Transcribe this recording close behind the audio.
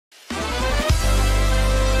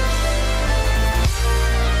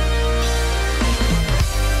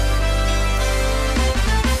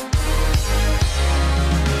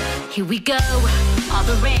go off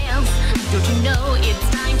the rails. Don't you know it's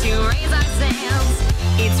time to raise our sails?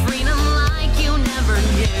 It's freedom like you never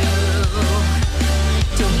knew.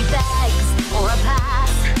 Don't need bags or a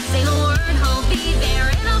pass. Say the word, I'll be there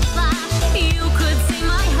in a flash. You could say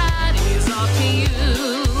my hat is off to you.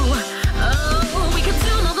 Oh, we could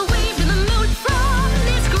zoom all the way to the moon from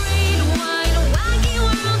this great wide wacky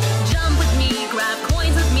world. Jump with me, grab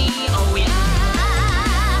coins with me, oh yeah.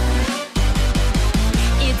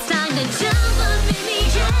 It's time to jump up in the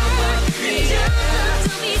air. Jump,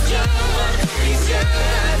 don't be scared. Jump,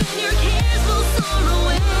 and your cares will soar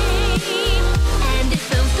away. And if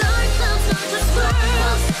those dark clouds start to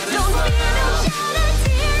swirl, don't fear, don't shed a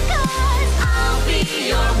tear, 'cause I'll be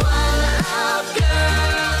your one-up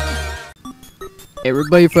girl. Hey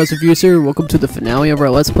everybody, Fries101Reviews here. Welcome to the finale of our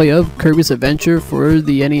Let's Play of Kirby's Adventure for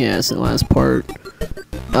the NES. In the last part,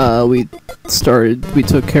 we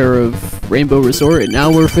took care of Rainbow Resort, and now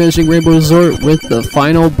we're finishing Rainbow Resort with the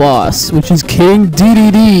final boss, which is King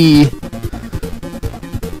DeDeDe.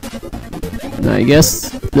 Now I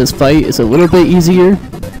guess this fight is a little bit easier.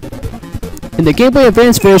 In the Game Boy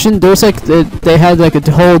Advance version, there's like they had like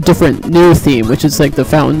a whole different new theme, which is like the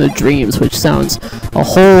Fountain of Dreams, which sounds a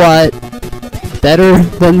whole lot better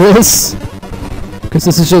than this, because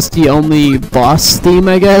this is just the only boss theme,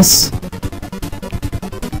 I guess.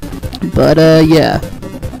 But yeah.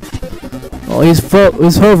 Oh, he's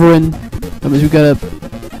hovering. That means we gotta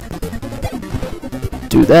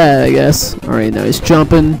do that, I guess. Alright, now he's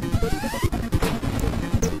jumping.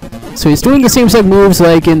 So he's doing the same set moves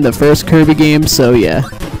like in the first Kirby game, so yeah.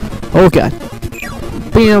 Oh god.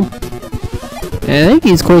 Bam! And I think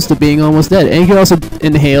he's close to being almost dead. And he can also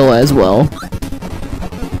inhale as well.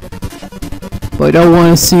 But I don't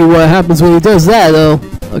want to see what happens when he does that, though.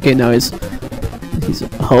 Okay, now he's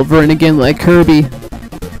hovering again like Kirby.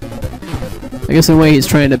 I guess in a way he's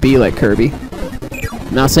trying to be like Kirby.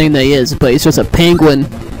 I'm not saying that he is, but he's just a penguin.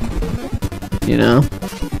 You know?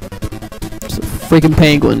 Just a freaking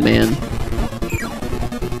penguin, man.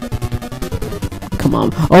 Come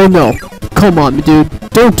on. Oh no! Come on, dude.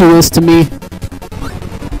 Don't do this to me.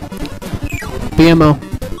 BMO.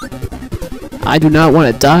 I do not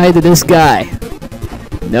want to die to this guy.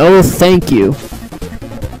 No, thank you.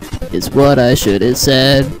 Is what I should have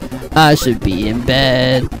said. I should be in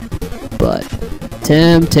bed. But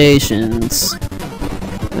temptations.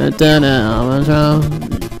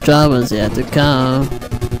 Troubles yet to come.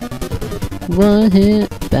 One hit,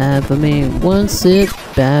 bad for me. One sip,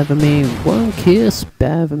 bad for me. One kiss,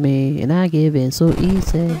 bad for me. And I give in so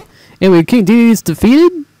easy. Anyway, King DeDe's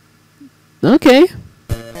defeated? Okay.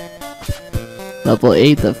 Level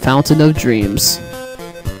 8, the Fountain of Dreams.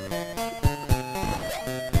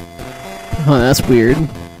 Oh, that's weird.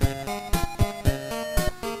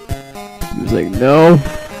 He was like, no.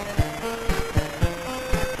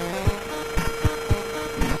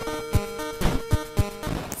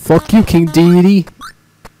 Fuck you, King DeDeDe.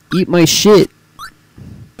 Eat my shit.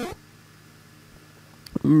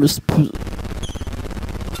 You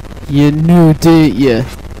knew, didn't ya?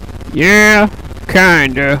 Yeah,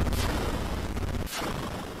 kinda.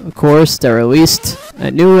 Of course, they released a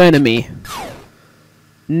new enemy.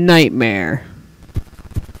 Nightmare.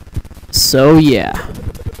 So yeah.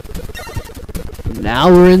 Now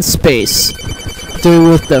we're in space. Dealing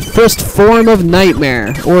with the first form of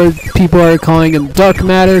Nightmare. Or people are calling him Dark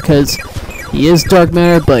Matter, because he is Dark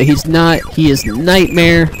Matter, but he's not. He is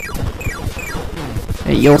Nightmare.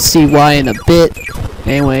 And you'll see why in a bit.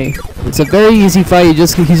 Anyway, it's a very easy fight.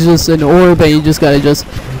 He's just an orb, and you just gotta just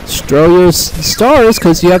throw your stars,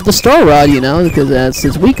 because you have the Star Rod, you know, because that's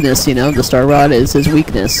his weakness, you know, the Star Rod is his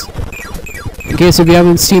weakness. In case if you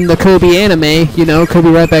haven't seen the Kirby anime, you know, Kirby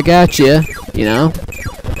right back at you, you know.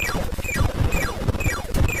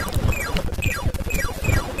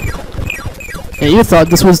 And you thought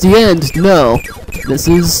this was the end. No, this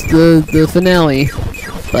is the finale,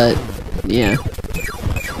 but yeah.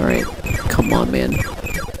 Alright, come on, man.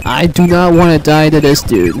 I do not want to die to this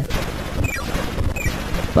dude.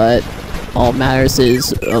 But all matters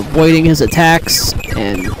is avoiding his attacks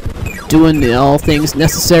and doing all things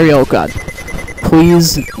necessary. Oh god.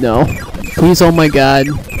 Please, no. Please, oh my god.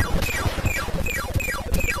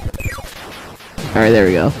 Alright, there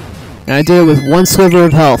we go. And I did it with one sliver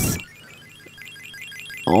of health.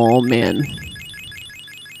 Oh man.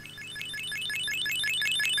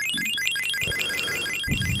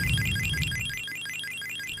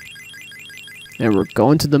 And we're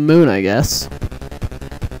going to the moon, I guess.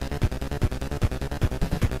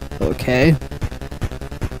 Okay.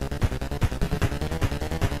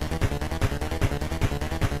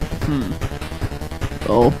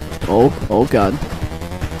 Oh god.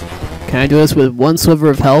 Can I do this with 1 sliver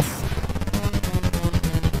of health?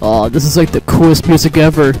 Oh, this is like the coolest music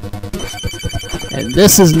ever. And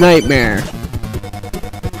this is Nightmare.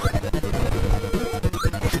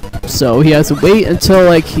 So he has to wait until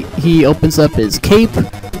like he opens up his cape,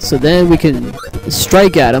 so then we can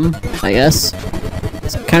strike at him, I guess.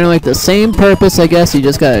 It's kind of like the same purpose, I guess. You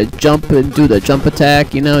just gotta jump and do the jump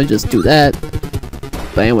attack, you know, just do that.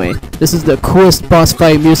 But anyway, this is the coolest boss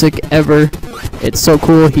fight music ever. It's so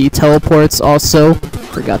cool. He teleports also.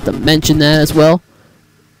 Forgot to mention that as well.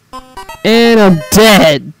 And I'm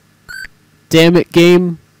dead! Damn it,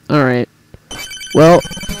 game. Alright. Well,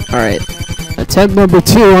 alright. Attempt number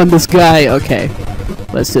 2 on this guy. Okay.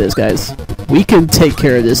 Let's do this, guys. We can take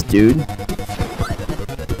care of this dude.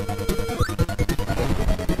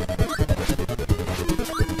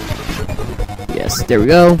 Yes, there we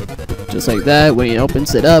go. Just like that when he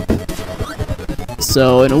opens it up.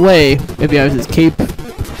 So, in a way, if he has his cape,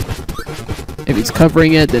 if he's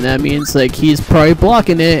covering it, then that means like he's probably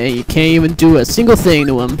blocking it and you can't even do a single thing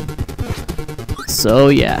to him. So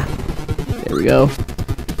yeah, there we go.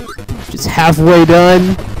 Just halfway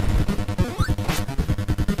done.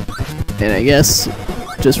 And I guess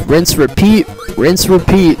just rinse, repeat, rinse,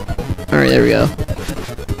 repeat. Alright, there we go.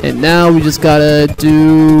 And now we just gotta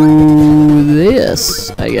do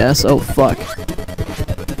this, I guess. Oh fuck.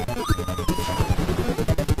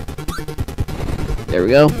 There we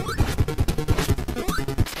go.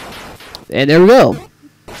 And there we go.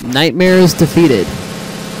 Nightmare is defeated.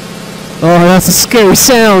 Oh, that's a scary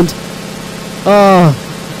sound. Oh,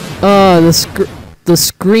 the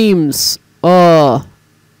screams. Oh,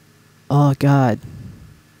 God.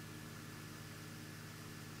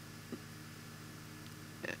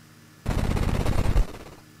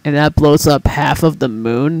 And that blows up half of the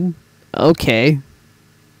moon. Okay.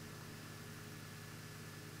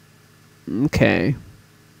 Okay.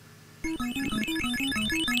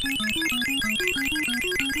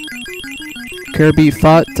 Kirby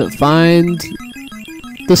fought to find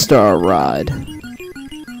the Star Rod.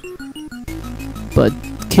 But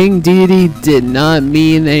King DeDeDe did not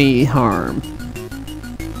mean any harm.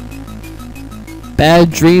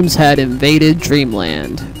 Bad dreams had invaded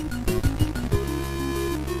Dreamland.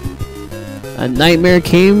 A nightmare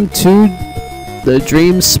came to the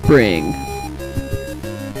Dream Spring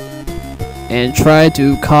and tried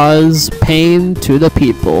to cause pain to the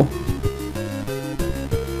people.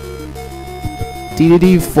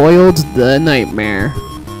 DeDeDe foiled the nightmare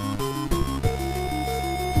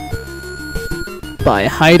by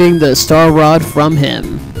hiding the Star Rod from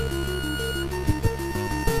him.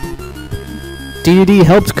 DeDeDe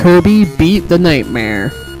helped Kirby beat the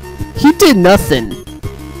nightmare. He did nothing.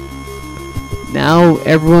 Now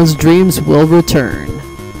everyone's dreams will return.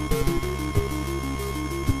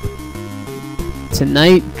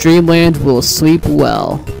 Tonight, Dreamland will sleep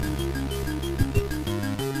well.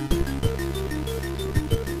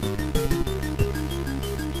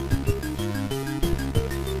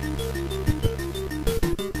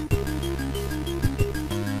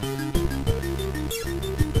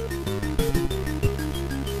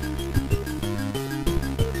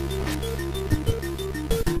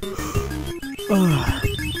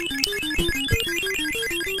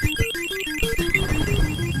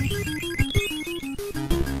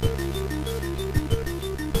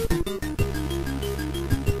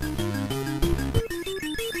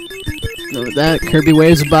 And with that, Kirby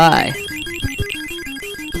waves bye.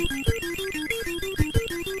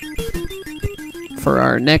 For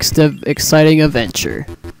our next exciting adventure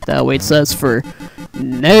that awaits us for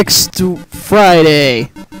next Friday.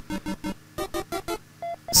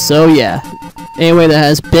 So yeah, anyway, that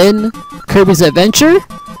has been Kirby's Adventure,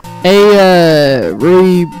 a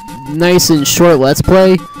really nice and short Let's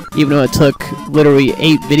Play, even though it took literally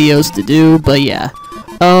 8 videos to do, but yeah.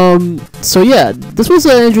 So yeah, this was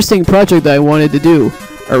an interesting project that I wanted to do.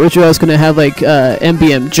 Originally I was gonna have like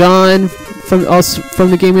MBM John from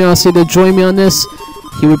the Gaming Odyssey to join me on this.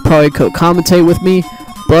 He would probably co-commentate with me,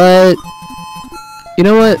 but you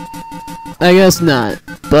know what? I guess not.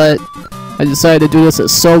 But I decided to do this as a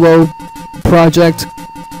solo project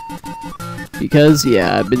because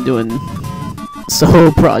yeah, I've been doing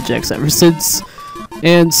solo projects ever since,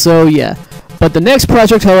 and so yeah. But the next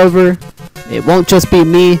project, however, it won't just be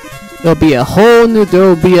me. There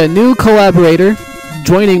will be a new collaborator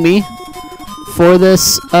joining me for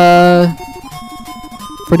this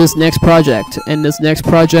next project. And this next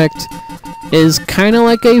project is kind of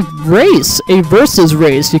like a race, a versus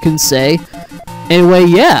race, you can say. Anyway,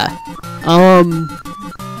 yeah.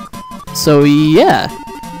 So yeah.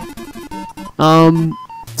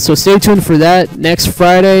 So stay tuned for that next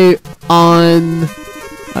Friday on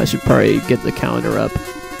I should probably get the calendar up.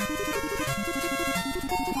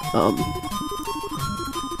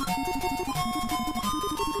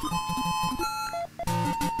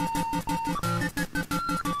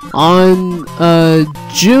 On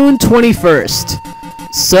June 21st.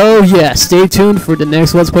 So yeah, stay tuned for the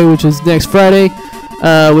next Let's Play, which is next Friday,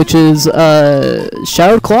 which is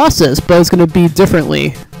Shadow Colossus, but it's gonna be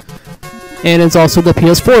differently, and it's also the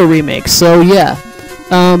PS4 remake. So yeah,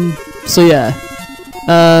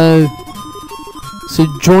 so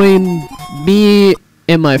join me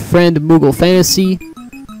and my friend Moogle Fantasy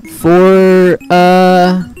for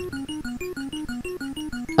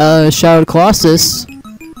Shadow Colossus,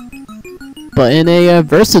 but in a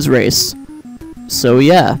versus race. So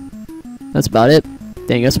yeah, that's about it.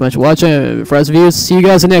 Thank you guys so much for watching. Fries101Reviews. See you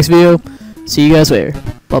guys in the next video. See you guys later.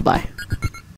 Bye bye.